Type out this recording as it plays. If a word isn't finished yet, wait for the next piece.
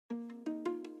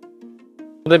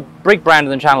The BRIG brand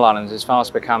in the Channel Islands is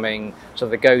fast becoming sort of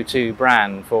the go-to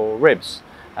brand for ribs.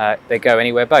 They go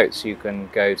anywhere boats. You can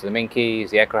go to the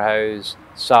Minkies, the Ecrahos,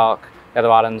 Sark, the other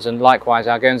islands, and likewise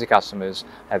our Guernsey customers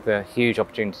have a huge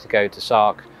opportunity to go to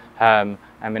Sark and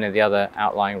many of the other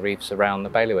outlying reefs around the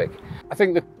bailiwick. I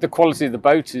think the quality of the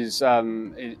boat is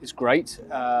great.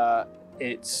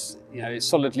 It's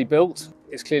solidly built.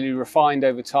 It's clearly refined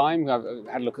over time. I've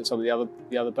had a look at some of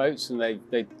the other boats, and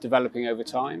they're developing over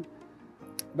time.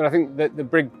 But I think that the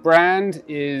BRIG brand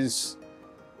is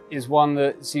one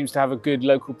that seems to have a good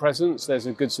local presence. There's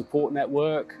a good support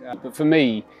network. But for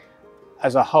me,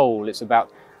 as a whole, it's about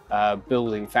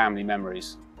building family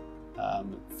memories.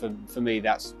 For me,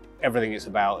 that's everything it's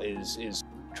about, is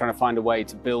trying to find a way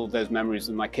to build those memories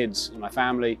with my kids and my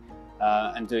family,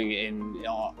 and doing it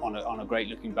on a great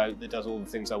looking boat that does all the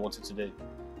things I wanted to do.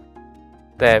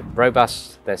 They're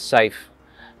robust, they're safe,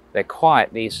 they're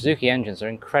quiet. The Suzuki engines are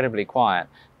incredibly quiet.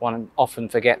 One often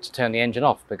forgets to turn the engine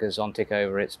off because on tick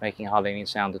over it's making hardly any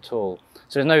sound at all.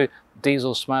 So there's no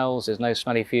diesel smells, there's no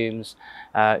smelly fumes,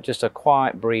 just a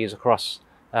quiet breeze across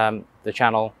the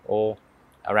channel or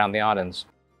around the islands.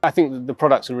 I think that the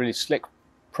product's a really slick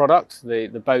product. The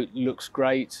boat looks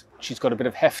great. She's got a bit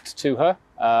of heft to her,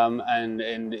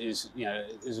 and is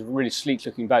a really sleek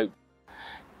looking boat.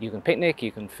 You can picnic,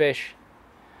 you can fish,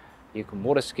 you can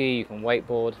water ski, you can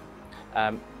wakeboard.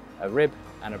 A rib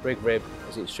and a BRIG Rib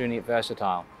is extremely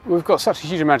versatile. We've got such a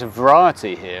huge amount of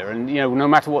variety here, and no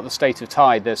matter what the state of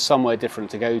tide, there's somewhere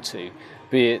different to go to.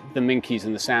 Be it the Minkies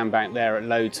and the sandbank there at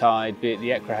low tide, be it the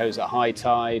Ecrahos at high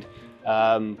tide,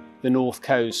 the north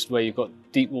coast where you've got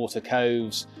deep water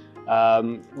coves,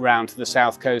 round to the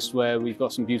south coast where we've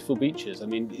got some beautiful beaches. I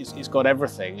mean, it's got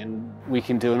everything, and we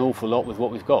can do an awful lot with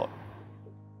what we've got.